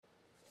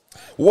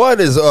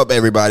What is up,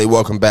 everybody?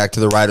 Welcome back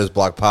to the Writer's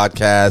Block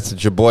Podcast.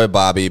 It's your boy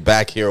Bobby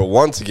back here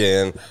once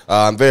again.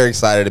 I'm very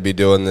excited to be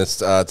doing this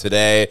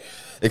today.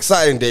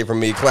 Exciting day for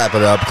me. Clap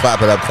it up,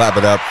 clap it up, clap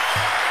it up.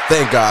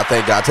 Thank God,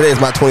 thank God. Today is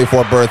my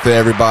 24th birthday,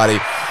 everybody.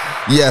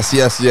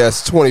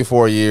 Yes,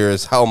 24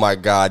 years. Oh, my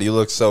God, you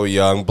look so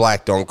young.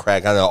 Black don't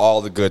crack. I know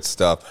all the good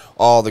stuff,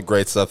 all the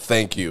great stuff.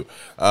 Thank you.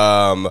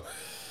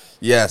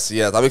 Yes,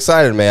 I'm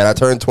excited, man. I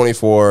turned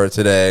 24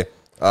 today.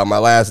 My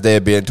last day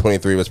of being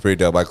 23 was pretty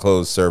dope. I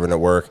closed serving at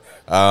work.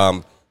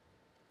 Funny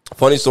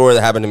story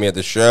that happened to me at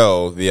the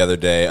show the other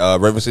day.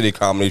 River City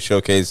Comedy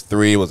Showcase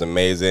 3 was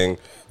amazing.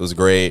 It was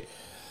great.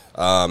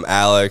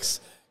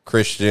 Alex,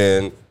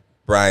 Christian,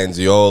 Brian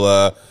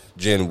Ziola,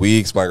 Jen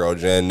Weeks, my girl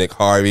Jen, Nick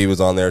Harvey was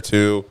on there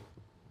too.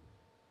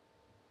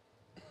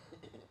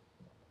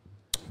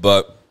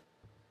 But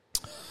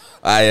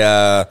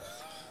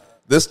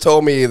this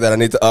told me that I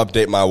need to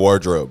update my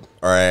wardrobe,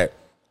 all right?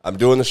 I'm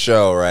doing the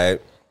show, right?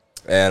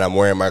 And I'm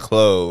wearing my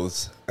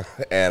clothes,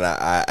 and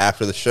I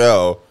after the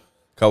show,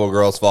 a couple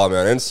girls followed me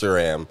on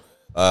Instagram.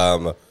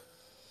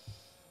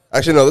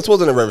 Actually, no, this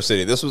wasn't in River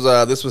City. This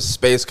was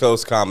Space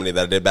Coast Comedy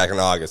that I did back in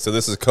August. So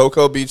this is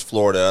Cocoa Beach,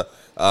 Florida,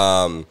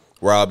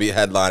 where I'll be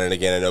headlining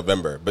again in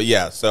November. But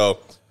yeah, so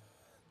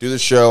do the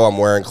show. I'm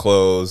wearing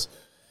clothes.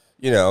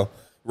 You know,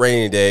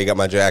 rainy day, got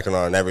my jacket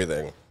on and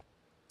everything.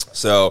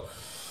 So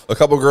a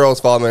couple girls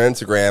followed me on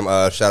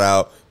Instagram. Shout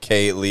out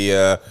Kate,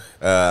 Leah,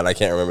 and I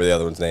can't remember the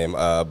other one's name,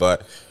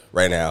 but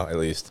right now at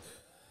least.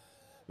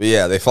 But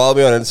yeah, they followed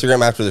me on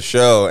Instagram after the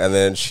show, and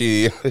then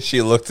she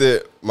looked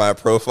at my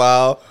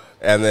profile,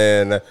 and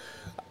then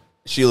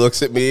she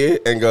looks at me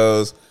and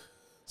goes,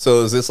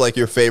 "So is this like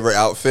your favorite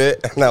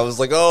outfit?" And I was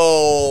like,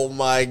 "Oh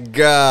my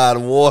God,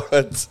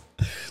 what?"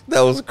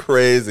 That was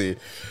crazy.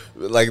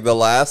 Like the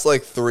last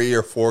 3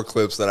 or 4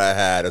 clips that I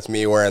had, it's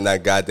me wearing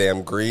that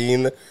goddamn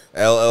green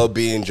LL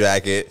Bean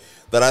jacket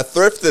that I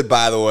thrifted,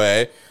 by the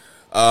way.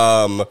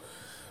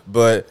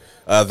 But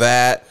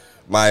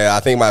I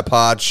think my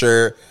pod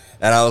shirt,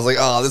 and I was like,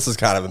 oh, this is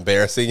kind of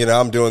embarrassing. You know,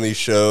 I'm doing these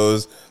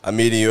shows, I'm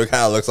meeting you. It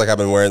kind of looks like I've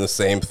been wearing the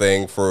same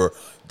thing for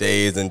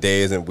days and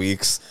days and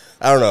weeks.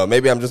 I don't know.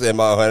 Maybe I'm just in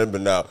my head,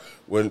 but no.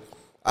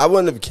 I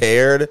wouldn't have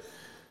cared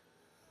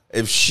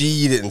if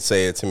she didn't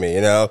say it to me,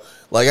 you know?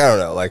 I don't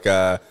know.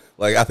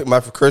 I think my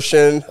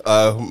Christian,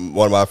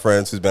 one of my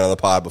friends who's been on the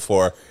pod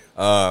before,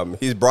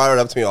 he's brought it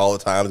up to me all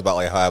the time about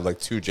how I have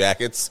 2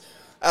 jackets.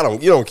 You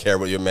don't care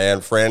what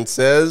your friend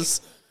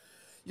says.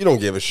 You don't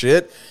give a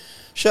shit.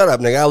 Shut up,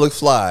 nigga. I look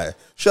fly.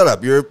 Shut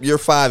up. You're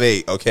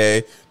 5'8",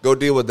 okay? Go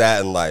deal with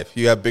that in life.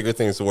 You have bigger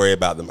things to worry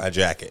about than my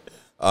jacket.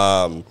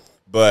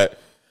 But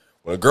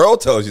when a girl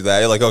tells you that,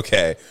 you're like,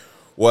 okay,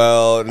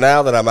 well,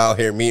 now that I'm out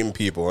here meeting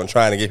people and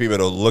trying to get people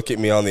to look at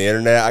me on the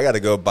internet, I got to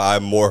go buy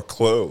more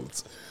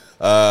clothes.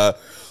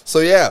 So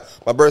yeah,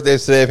 my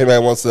birthday's today. If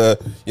anybody wants to,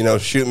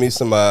 shoot me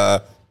some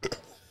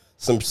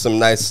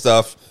nice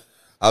stuff,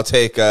 I'll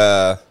take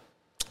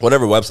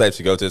whatever websites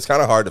you go to. It's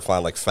kind of hard to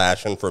find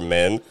fashion for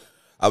men.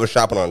 I was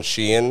shopping on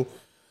Shein,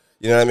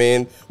 you know what I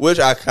mean? Which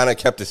I kind of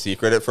kept a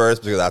secret at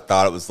first because I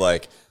thought it was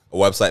a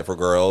website for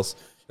girls.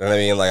 You know what I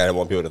mean? I didn't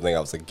want people to think I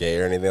was gay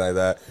or anything like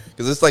that.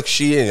 Because it's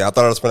Shein. I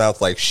thought it was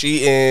pronounced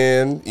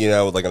Shein,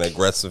 with an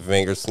aggressive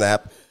finger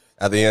snap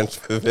at the end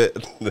of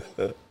it.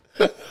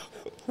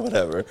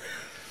 Whatever.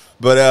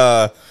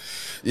 But,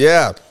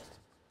 yeah.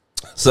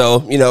 So,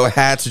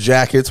 hats,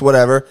 jackets,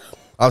 whatever.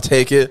 I'll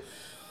take it.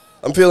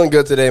 I'm feeling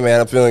good today, man.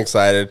 I'm feeling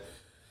excited.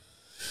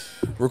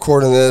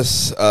 Recording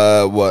this,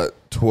 5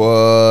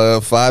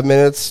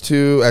 minutes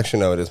to... Actually,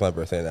 no, it is my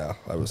birthday now.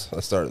 I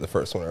started the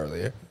first one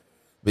earlier.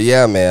 But,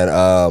 yeah, man.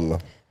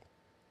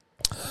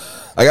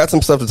 I got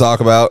some stuff to talk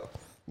about.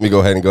 Let me go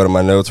ahead and go to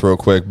my notes real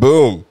quick.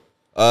 Boom.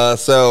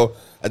 So,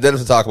 I did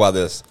have to talk about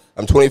this.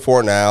 I'm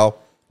 24 now.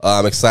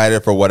 I'm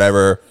excited for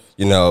whatever,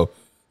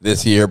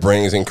 this year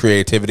brings in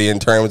creativity in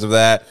terms of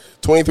that.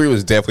 23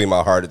 was definitely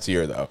my hardest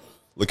year, though.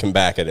 Looking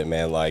back at it,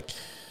 man, my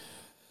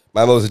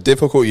most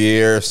difficult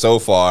year so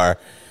far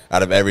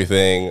out of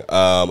everything.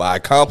 I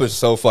accomplished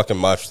so fucking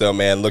much, though,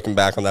 man. Looking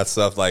back on that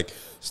stuff,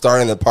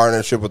 starting the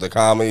partnership with the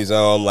Comedy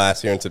Zone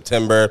last year in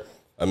September.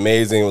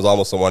 Amazing. It was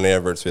almost the 1-year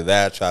anniversary of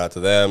that. Shout out to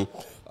them.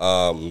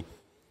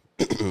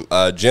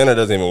 Jenna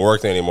doesn't even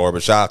work there anymore,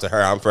 but shout out to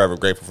her. I'm forever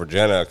grateful for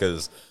Jenna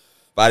because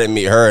if I didn't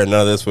meet her,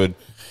 none of this would,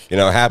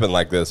 happen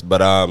like this.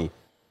 But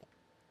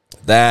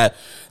that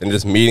and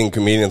just meeting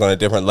comedians on a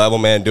different level,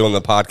 man. Doing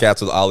the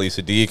podcast with Ali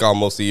Sadiq,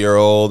 almost a year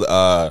old.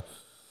 Man,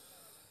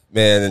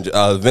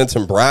 and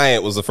Vincent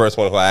Bryant was the first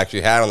one who I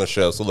actually had on the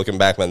show. So looking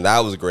back, man, that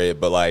was great.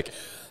 But I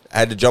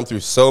had to jump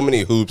through so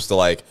many hoops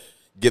to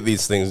get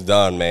these things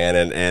done, man.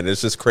 And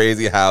it's just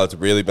crazy how it's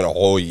really been a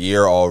whole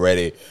year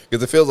already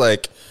because it feels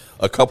like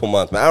a couple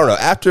months. Man, I don't know.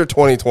 After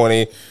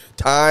 2020,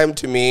 time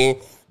to me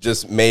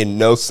just made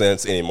no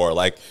sense anymore.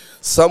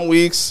 Some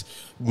weeks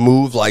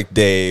move like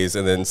days,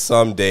 and then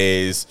some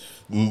days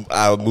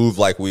I move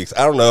like weeks.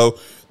 I don't know.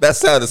 That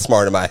sounded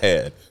smart in my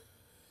head.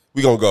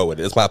 We're going to go with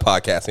it. It's my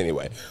podcast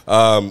anyway.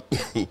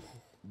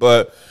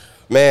 But,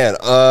 man,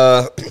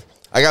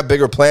 I got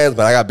bigger plans,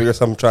 man. I got bigger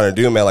stuff I'm trying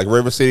to do, man. Like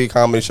River City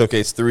Comedy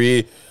Showcase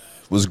 3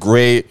 was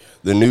great.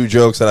 The new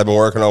jokes that I've been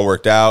working on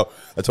worked out.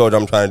 I told you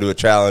I'm trying to do a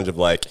challenge of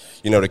like,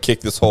 to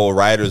kick this whole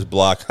writer's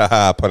block,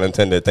 haha, pun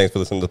intended. Thanks for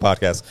listening to the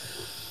podcast.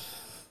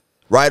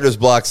 Writer's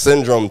block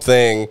syndrome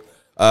thing.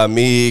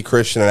 Me,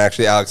 Christian, and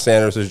actually Alex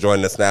Sanders is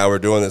joining us now. We're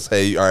doing this.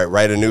 Hey, all right,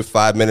 write a new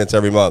 5 minutes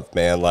every month,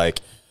 man. Like,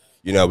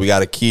 we got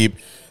to keep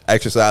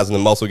exercising the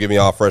muscle, giving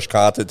y'all fresh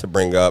content to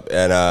bring up.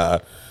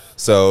 And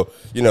so,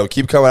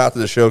 keep coming out to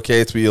the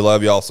showcase. We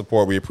love y'all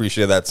support. We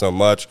appreciate that so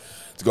much.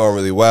 It's going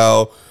really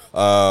well.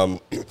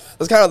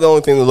 That's kind of the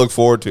only thing to look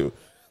forward to.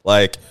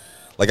 Like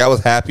I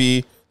was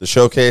happy the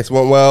showcase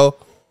went well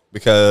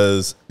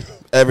because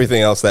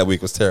everything else that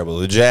week was terrible.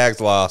 The Jags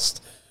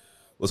lost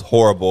was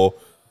horrible.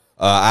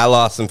 I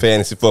lost some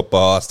fantasy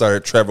football. I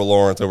started Trevor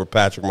Lawrence over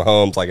Patrick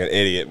Mahomes like an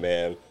idiot,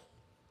 man.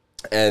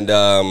 And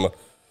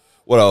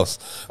what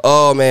else?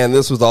 Oh, man,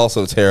 this was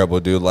also terrible,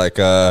 dude. Like,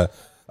 I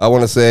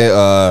want to say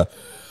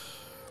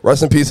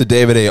rest in peace to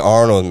David A.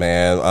 Arnold,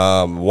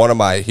 man. One of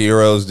my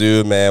heroes,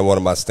 dude, man. One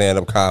of my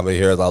stand-up comedy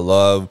heroes. I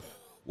love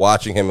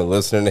watching him and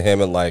listening to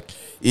him, and like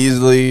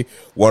easily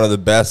one of the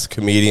best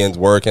comedians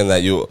working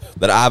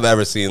that I've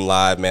ever seen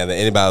live, man, that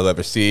anybody will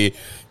ever see.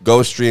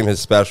 Go stream his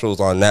specials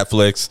on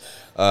Netflix.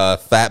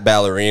 Fat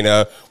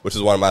Ballerina, which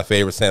is one of my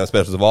favorite stand-up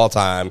specials of all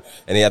time,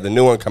 and he had the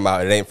new one come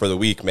out. It ain't for the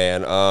weak,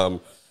 man.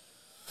 But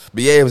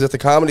yeah, it was at the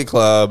Comedy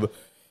Club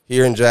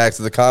here in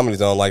Jackson, the Comedy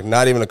Zone, like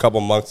not even a couple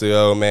months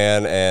ago,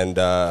 man.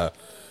 And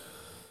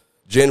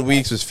Jen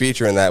Weeks was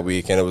featuring that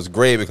week, and it was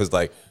great because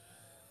like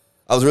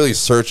I was really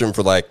searching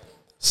for like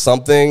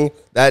something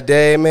that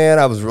day, man.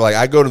 I was like,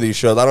 I go to these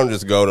shows. I don't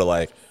just go to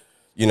like,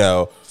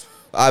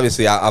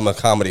 obviously I'm a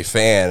comedy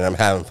fan and I'm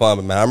having fun,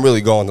 but man, I'm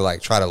really going to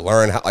like try to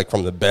learn how, like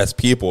from the best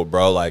people,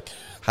 bro. Like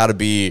how to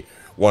be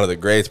one of the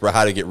greats, bro.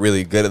 How to get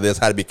really good at this.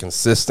 How to be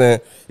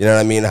consistent. You know what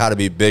I mean? How to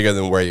be bigger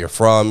than where you're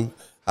from.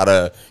 How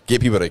to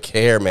get people to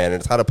care, man.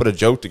 And it's how to put a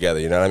joke together.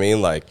 You know what I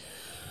mean? Like,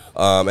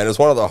 and it's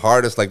one of the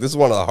hardest. Like this is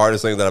one of the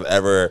hardest things that I've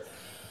ever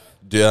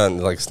done.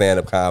 Like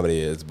stand-up comedy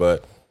is,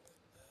 but.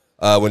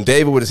 When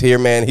David was here,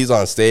 man, he's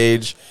on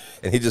stage,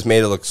 and he just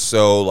made it look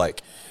so,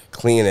 like,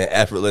 clean and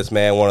effortless,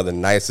 man. One of the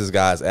nicest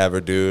guys ever,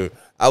 dude.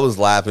 I was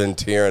laughing,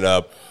 tearing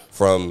up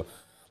from,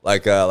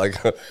 like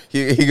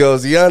he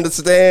goes, you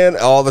understand?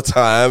 All the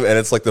time, and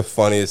it's, like, the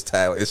funniest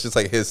tag. It's just,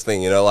 like, his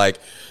thing, like,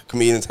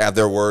 comedians have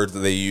their words that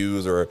they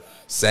use or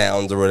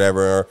sounds or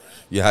whatever,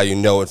 how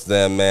it's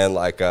them, man.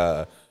 Like,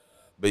 but,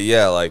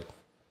 yeah, like,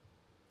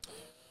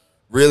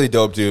 really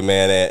dope dude,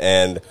 man.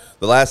 And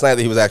the last night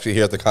that he was actually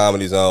here at the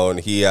Comedy Zone,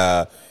 he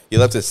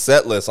left his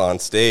set list on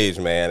stage,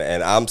 man.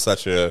 And I'm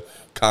such a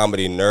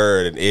comedy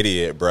nerd and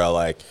idiot, bro.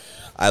 Like,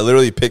 I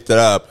literally picked it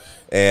up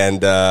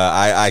and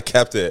I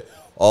kept it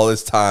all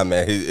this time,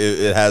 man.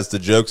 It has the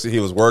jokes that he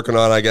was working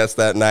on, I guess,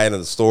 that night,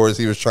 and the stories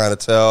he was trying to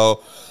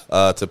tell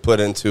to put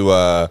into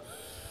It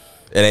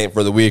Ain't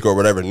for the Week or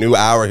whatever new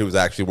hour he was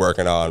actually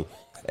working on.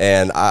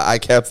 And I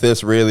kept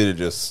this really to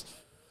just.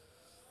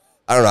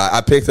 I don't know.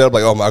 I picked it up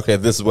like, oh, okay,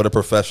 this is what a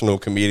professional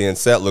comedian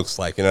set looks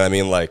like. You know what I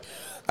mean? Like,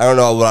 I don't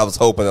know what I was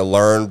hoping to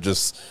learn,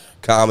 just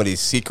comedy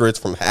secrets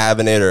from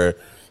having it or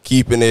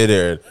keeping it,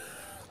 or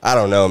I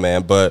don't know,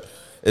 man. But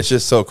it's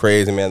just so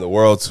crazy, man. The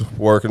world's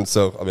working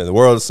the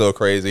world is so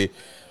crazy.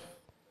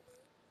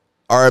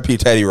 R.I.P.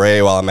 Teddy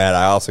Ray while I'm at it.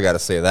 I also got to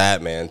say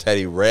that, man.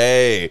 Teddy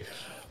Ray,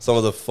 some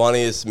of the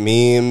funniest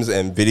memes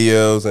and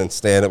videos and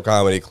stand-up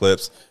comedy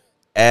clips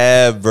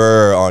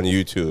ever on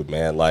YouTube,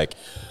 man. Like,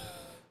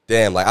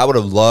 damn, like I would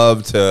have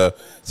loved to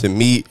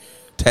meet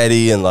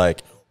Teddy and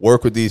like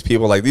work with these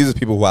people. Like these are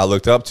people who I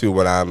looked up to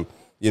when I'm,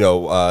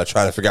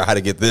 trying to figure out how to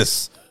get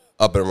this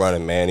up and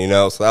running, man.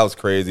 So that was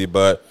crazy.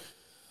 But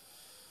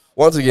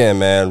once again,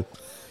 man,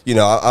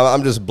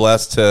 I'm just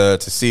blessed to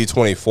see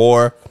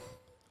 24.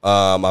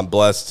 I'm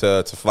blessed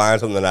to find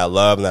something that I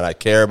love and that I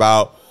care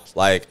about.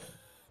 Like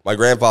my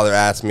grandfather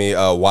asked me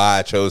why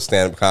I chose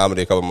stand-up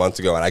comedy a couple months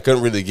ago, and I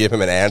couldn't really give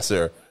him an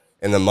answer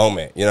in the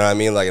moment, you know what I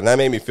mean? Like, and that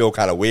made me feel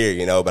kind of weird,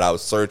 but I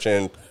was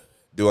searching,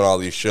 doing all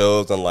these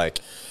shows, and like,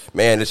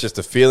 man, it's just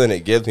the feeling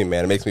it gives me,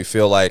 man. It makes me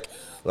feel like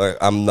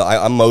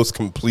I'm most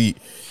complete,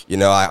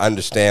 I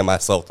understand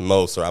myself the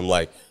most, or I'm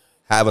like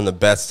having the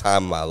best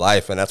time of my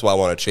life, and that's why I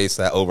want to chase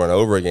that over and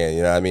over again,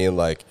 you know what I mean?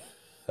 Like,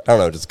 I don't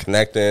know, just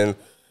connecting,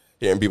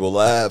 hearing people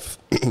laugh,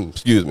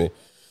 excuse me.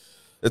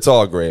 It's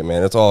all great,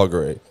 man. It's all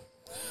great.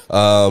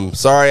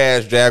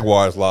 Sorry-ass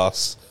Jaguars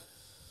lost.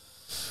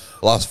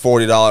 Lost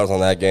 $40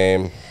 on that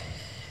game.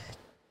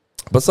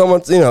 But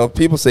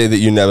people say that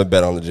you never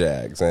bet on the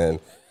Jags. And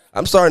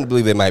I'm starting to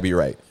believe they might be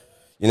right.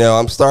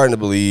 I'm starting to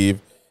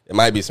believe it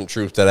might be some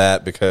truth to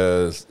that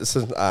because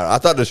I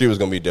thought this year was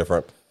going to be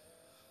different.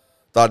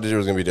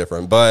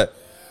 But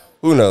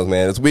who knows,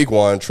 man? It's week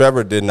 1.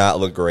 Trevor did not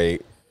look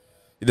great.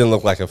 He didn't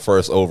look like a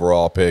first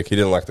overall pick. He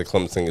didn't look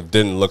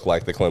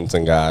like the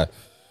Clemson guy.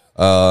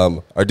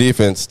 Our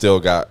defense still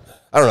got,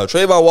 I don't know,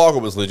 Trayvon Walker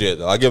was legit,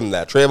 though. I'll give him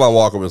that. Trayvon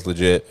Walker was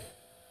legit.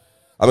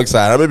 I'm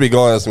excited. I'm going to be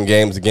going to some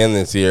games again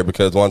this year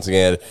because, once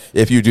again,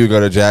 if you do go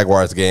to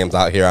Jaguars games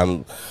out here,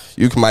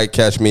 you might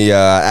catch me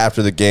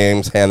after the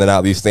games handing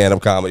out these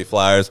stand-up comedy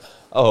flyers.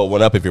 Oh,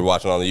 one up if you're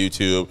watching on the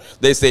YouTube.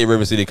 They say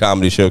River City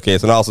Comedy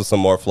Showcase, and also some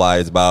more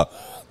flyers about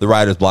the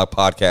Writer's Block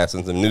podcast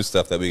and some new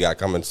stuff that we got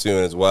coming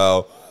soon as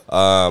well.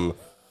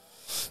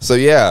 So,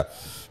 yeah,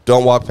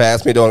 don't walk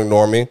past me. Don't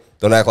ignore me.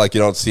 Don't act like you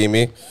don't see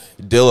me.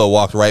 Dilla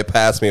walked right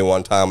past me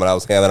one time when I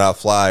was handing out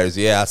flyers.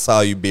 Yeah, I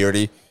saw you,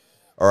 Beardy.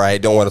 All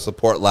right, don't want to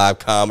support live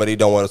comedy.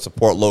 Don't want to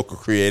support local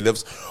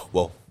creatives.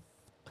 Well,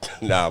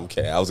 nah, I'm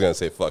kidding. I was going to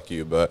say fuck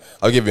you, but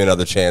I'll give you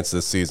another chance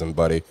this season,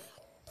 buddy.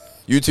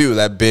 You too,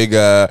 that big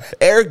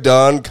Eric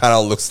Dunn kind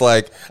of looks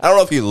like, I don't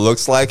know if he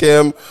looks like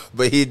him,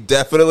 but he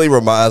definitely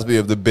reminds me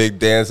of the big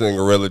dancing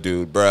gorilla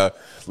dude, bruh.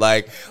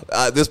 Like,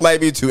 this might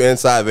be too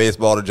inside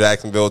baseball to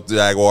Jacksonville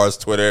Jaguars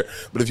Twitter,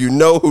 but if you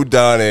know who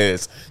Dunn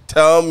is,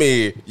 tell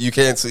me you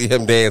can't see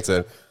him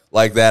dancing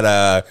like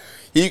that.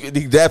 He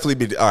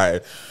definitely be, all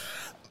right.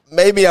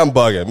 Maybe I'm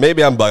bugging.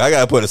 I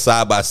got to put a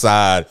side by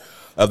side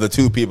of the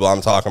two people I'm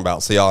talking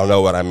about so y'all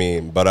know what I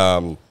mean.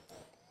 But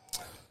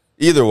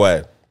either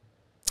way,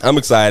 I'm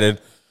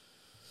excited.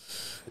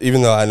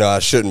 Even though I know I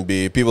shouldn't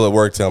be. People at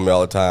work tell me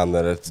all the time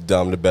that it's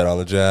dumb to bet on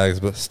the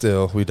Jags, but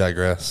still, we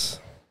digress.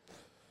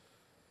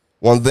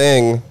 One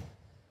thing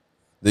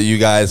that you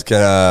guys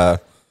can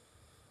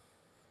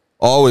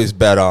always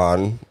bet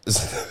on is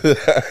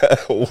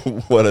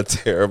what a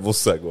terrible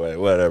segue.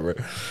 Whatever.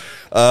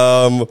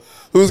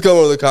 Who's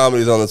coming to the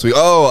Comedy Zone this week?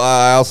 Oh,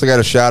 I also got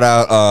a shout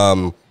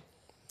out.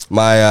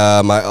 My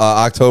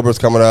October's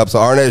coming up. So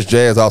Arnett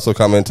J is also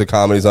coming to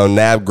Comedy Zone.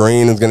 Nav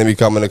Green is going to be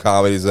coming to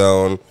Comedy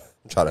Zone.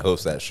 I'm trying to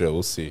host that show.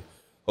 We'll see.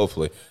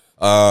 Hopefully.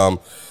 So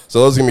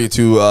those are going to be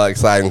two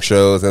exciting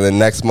shows. And then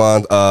next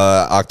month,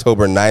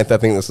 October 9th, I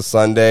think this is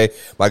Sunday,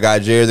 my guy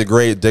Jerry the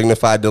Great,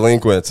 Dignified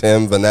Delinquents,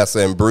 him, Vanessa,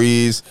 and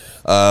Breeze,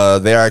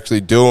 they're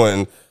actually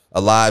doing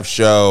a live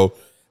show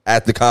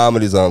at the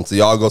Comedy Zone. So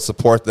y'all go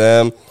support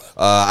them.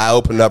 I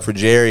opened up for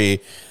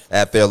Jerry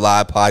at their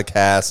live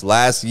podcast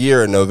last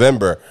year in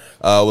November,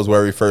 was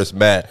where we first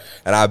met.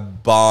 And I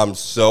bombed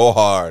so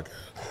hard.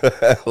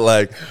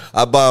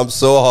 I bombed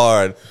so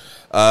hard.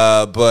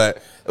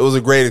 But it was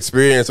a great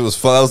experience. It was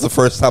fun. That was the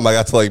first time I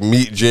got to,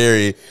 meet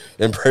Jerry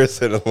in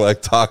person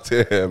and, talk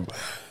to him.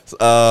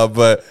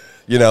 But,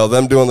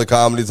 them doing the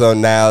Comedy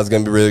Zone now is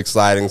going to be really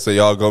exciting. So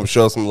y'all go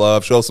show some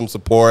love, show some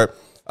support.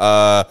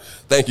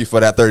 Thank you for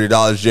that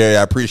 $30, Jerry.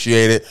 I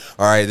appreciate it.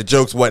 All right, the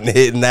jokes wasn't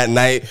hitting that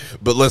night,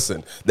 but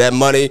listen, that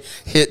money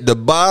hit the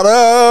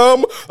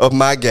bottom of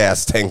my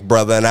gas tank,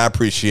 brother, and I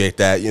appreciate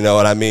that. You know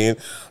what I mean?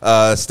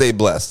 Stay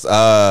blessed.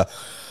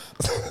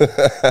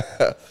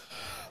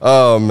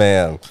 Oh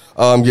man,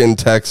 I'm getting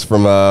texts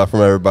from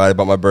everybody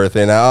about my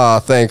birthday now.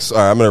 Thanks. All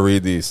right, I'm gonna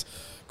read these.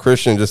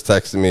 Christian just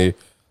texted me,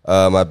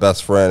 my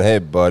best friend. Hey,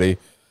 buddy.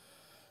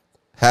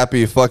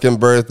 Happy fucking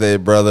birthday,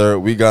 brother.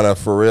 We gonna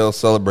for real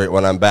celebrate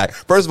when I'm back.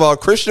 First of all,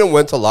 Christian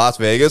went to Las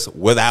Vegas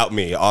without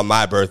me on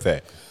my birthday.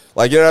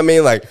 You know what I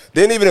mean?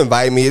 Didn't even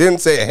invite me. He didn't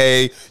say,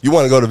 hey, you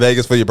want to go to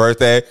Vegas for your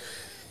birthday?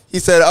 He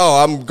said,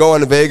 oh, I'm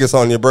going to Vegas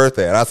on your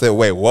birthday. And I said,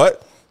 wait,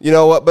 what? You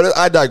know what? But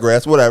I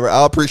digress. Whatever.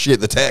 I'll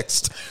appreciate the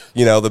text,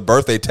 the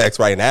birthday text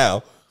right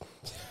now.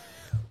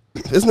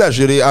 Isn't that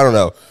shitty? I don't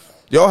know.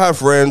 Y'all have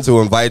friends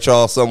who invite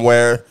y'all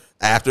somewhere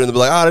after and they'll be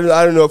like,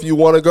 I don't know if you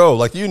want to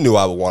go. You knew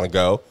I would want to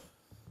go.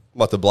 I'm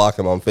about to block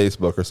him on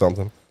Facebook or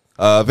something.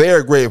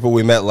 Very grateful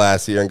we met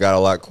last year and got a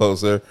lot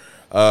closer.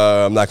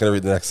 I'm not going to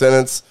read the next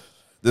sentence.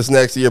 This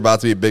next year about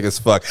to be big as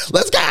fuck.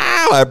 Let's go!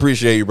 I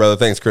appreciate you, brother.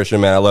 Thanks,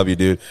 Christian, man. I love you,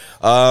 dude.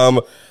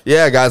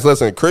 Yeah, guys,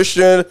 listen.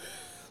 Christian,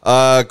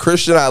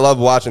 I love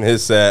watching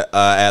his set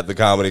at the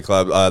Comedy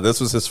Club. This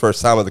was his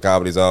first time at the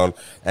Comedy Zone,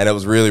 and it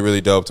was really,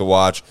 really dope to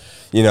watch.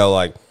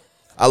 I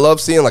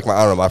love seeing,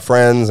 my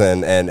friends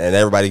and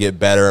everybody get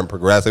better and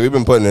progress. We've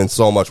been putting in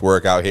so much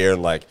work out here,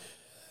 and,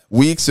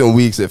 weeks and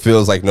weeks, it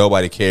feels like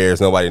nobody cares,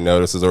 nobody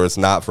notices, or it's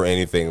not for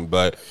anything.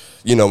 But,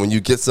 when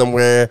you get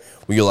somewhere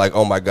where you're like,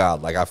 oh, my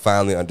God, I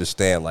finally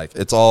understand.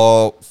 It's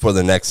all for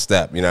the next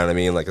step. You know what I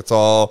mean? It's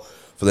all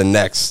for the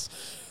next,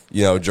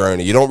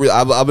 journey. You don't really,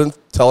 I've been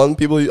telling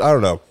people, I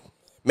don't know,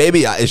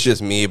 maybe it's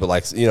just me,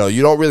 but,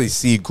 you don't really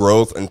see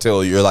growth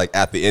until you're,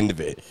 at the end of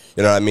it.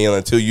 You know what I mean?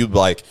 Until you,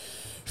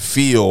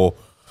 feel,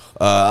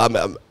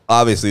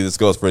 obviously this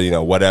goes for,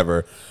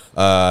 whatever.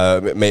 But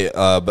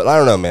I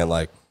don't know,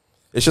 man,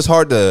 it's just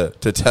hard to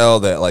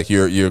tell that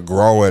you're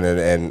growing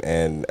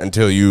and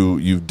until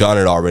you've done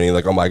it already.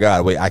 Oh my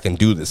God, wait, I can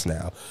do this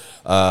now.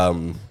 I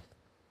don't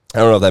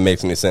know if that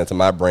makes any sense. In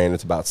my brain,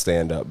 it's about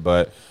stand up,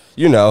 but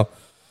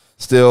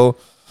still,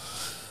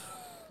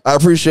 I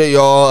appreciate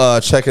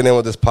y'all checking in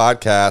with this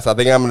podcast. I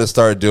think I'm gonna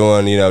start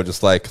doing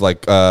just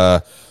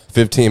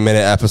 15-minute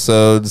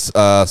episodes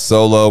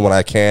solo when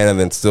I can, and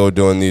then still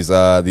doing these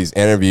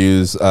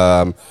interviews.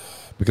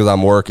 Because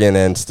I'm working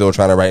and still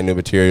trying to write new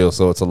material,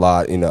 so it's a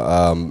lot, and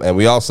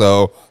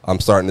I'm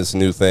starting this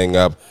new thing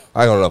up.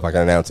 I don't know if I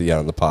can announce it yet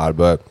on the pod,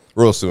 but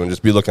real soon,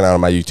 just be looking out on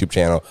my YouTube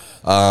channel.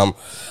 I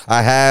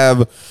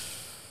have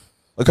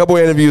a couple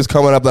of interviews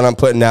coming up that I'm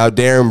putting out.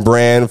 Darren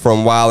Brand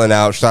from Wild 'N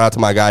Out. Shout out to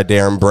my guy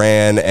Darren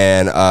Brand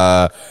and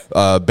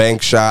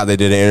Bank Shot. They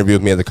did an interview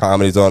with me at the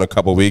Comedy Zone a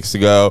couple weeks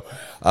ago.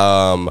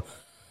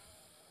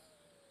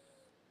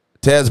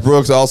 Tez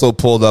Brooks also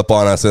pulled up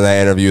on us in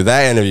that interview.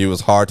 That interview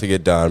was hard to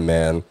get done,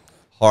 man.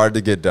 Hard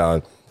to get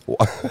done.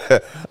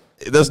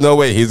 There's no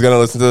way he's going to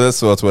listen to this,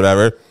 so it's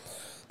whatever.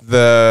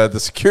 The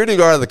security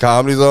guard at the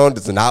Comedy Zone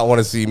does not want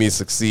to see me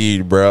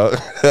succeed, bro.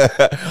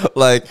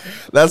 Like,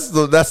 that's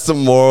the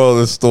moral of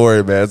the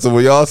story, man. So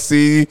when y'all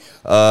see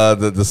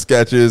the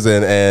sketches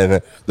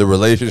and the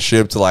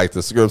relationship to, like,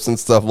 the scripts and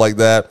stuff like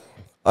that,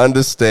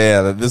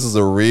 understand that this is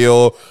a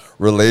real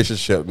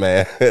relationship,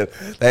 man.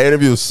 That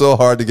interview was so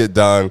hard to get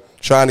done.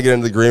 Trying to get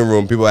into the green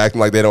room, people acting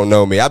like they don't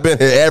know me. I've been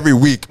here every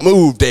week.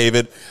 Move,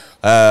 David.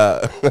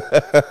 Either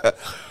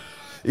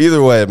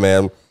way,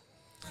 man.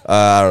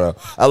 I don't know.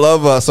 I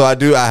love.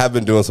 I have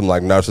been doing some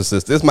like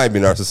narcissistic. This might be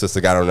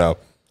narcissistic. I don't know.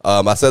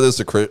 I said this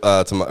to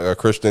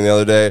Christian the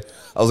other day.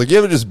 I was like, you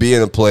ever just be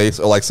in a place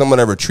or like someone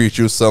ever treats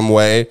you some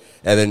way,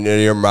 and then in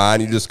your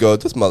mind you just go,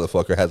 this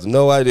motherfucker has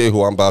no idea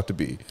who I'm about to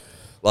be.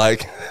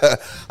 Like,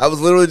 I was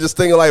literally just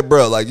thinking, like,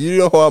 bro, like, you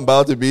know who I'm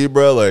about to be,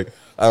 bro? Like,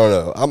 I don't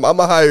know. I'm going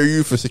to hire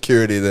you for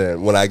security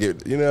then when I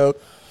get, I don't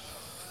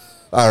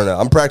know.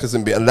 I'm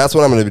practicing. That's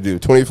what I'm going to do.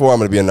 24, I'm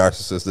going to be a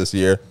narcissist this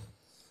year.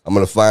 I'm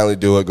going to finally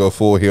do it, go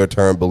full heel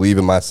turn, believe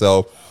in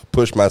myself,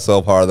 push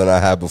myself harder than I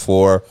have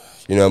before,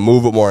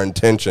 move with more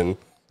intention.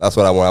 That's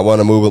what I want. I want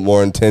to move with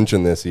more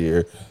intention this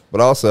year.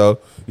 But also,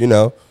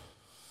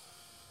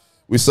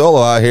 we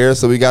solo out here,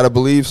 so we got to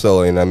believe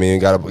soloing. I mean,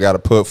 got to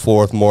put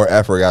forth more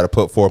effort, got to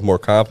put forth more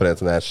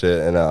confidence in that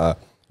shit. And,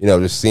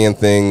 just seeing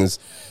things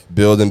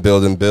build,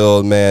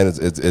 man,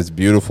 it's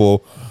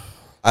beautiful.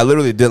 I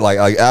literally did,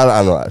 I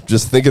don't know,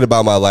 just thinking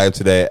about my life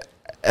today,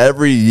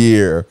 every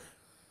year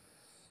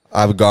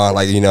I've gone,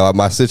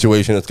 my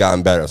situation has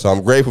gotten better. So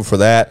I'm grateful for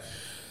that.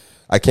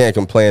 I can't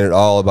complain at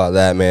all about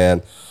that,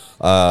 man.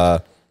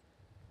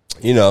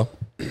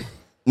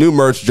 New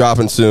merch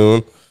dropping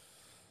soon.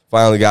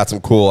 Finally got some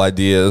cool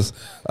ideas.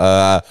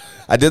 I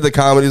did the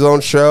Comedy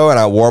Zone show, and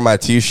I wore my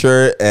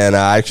T-shirt, and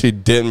I actually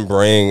didn't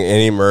bring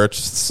any merch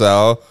to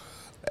sell.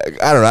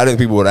 I don't know. I didn't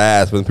think people would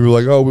ask, but people were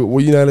like, oh, well,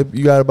 you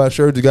got about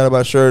shirts? You got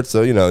about shirts?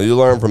 So, you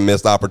learn from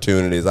missed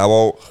opportunities. I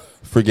won't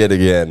forget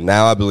again.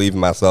 Now I believe in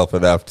myself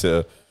enough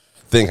to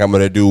think I'm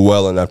going to do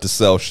well enough to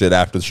sell shit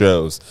after the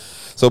shows.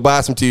 So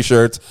buy some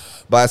T-shirts,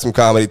 buy some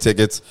comedy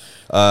tickets.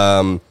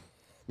 Let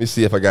me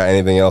see if I got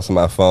anything else on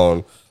my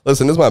phone.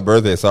 Listen, this is my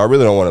birthday, so I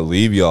really don't want to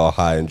leave y'all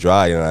high and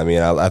dry. You know what I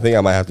mean? I think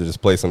I might have to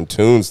just play some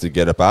tunes to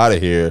get up out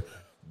of here.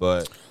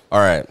 But all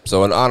right,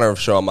 so in honor of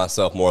showing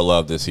myself more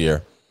love this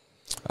year,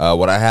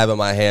 what I have in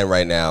my hand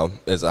right now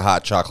is a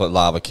hot chocolate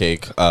lava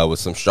cake with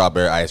some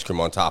strawberry ice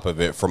cream on top of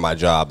it for my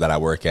job that I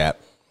work at.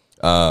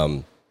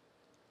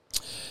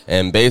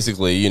 And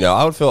basically,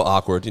 I would feel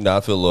awkward. I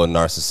feel a little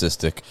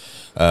narcissistic,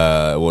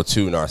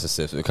 too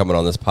narcissistic, coming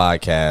on this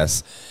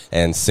podcast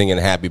and singing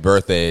happy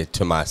birthday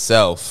to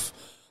myself.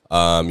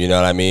 You know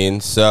what I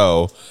mean?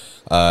 So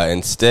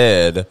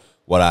instead,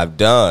 what I've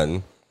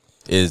done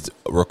is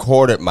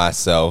recorded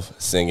myself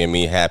singing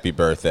me happy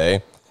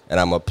birthday, and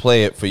I'm going to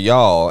play it for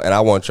y'all, and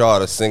I want y'all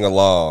to sing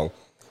along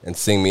and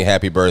sing me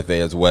happy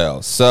birthday as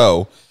well.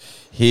 So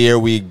here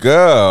we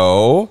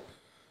go.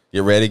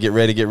 Get ready, get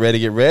ready, get ready,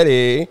 get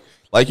ready.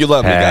 Like you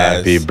love me, guys.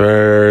 Happy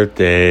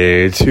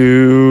birthday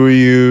to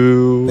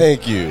you.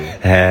 Thank you.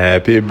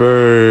 Happy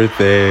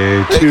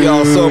birthday to you. Thank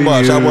y'all so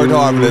much. I worked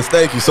hard for this.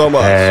 Thank you so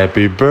much.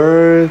 Happy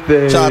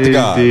birthday, shout out to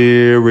God.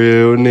 dear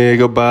real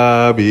nigga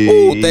Bobby.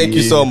 Ooh, thank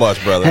you so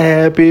much, brother.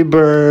 Happy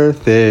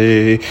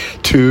birthday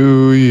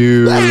to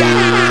you.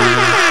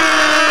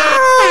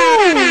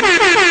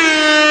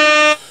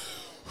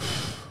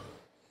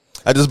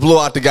 I just blew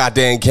out the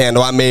goddamn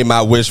candle. I made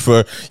my wish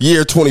for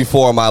year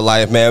 24 of my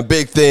life, man.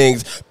 Big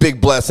things,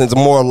 big blessings,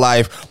 more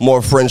life,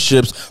 more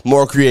friendships,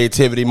 more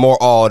creativity, more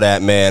all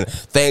that, man.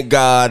 Thank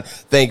God,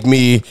 thank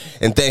me,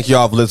 and thank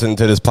y'all for listening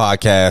to this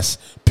podcast.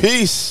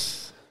 Peace.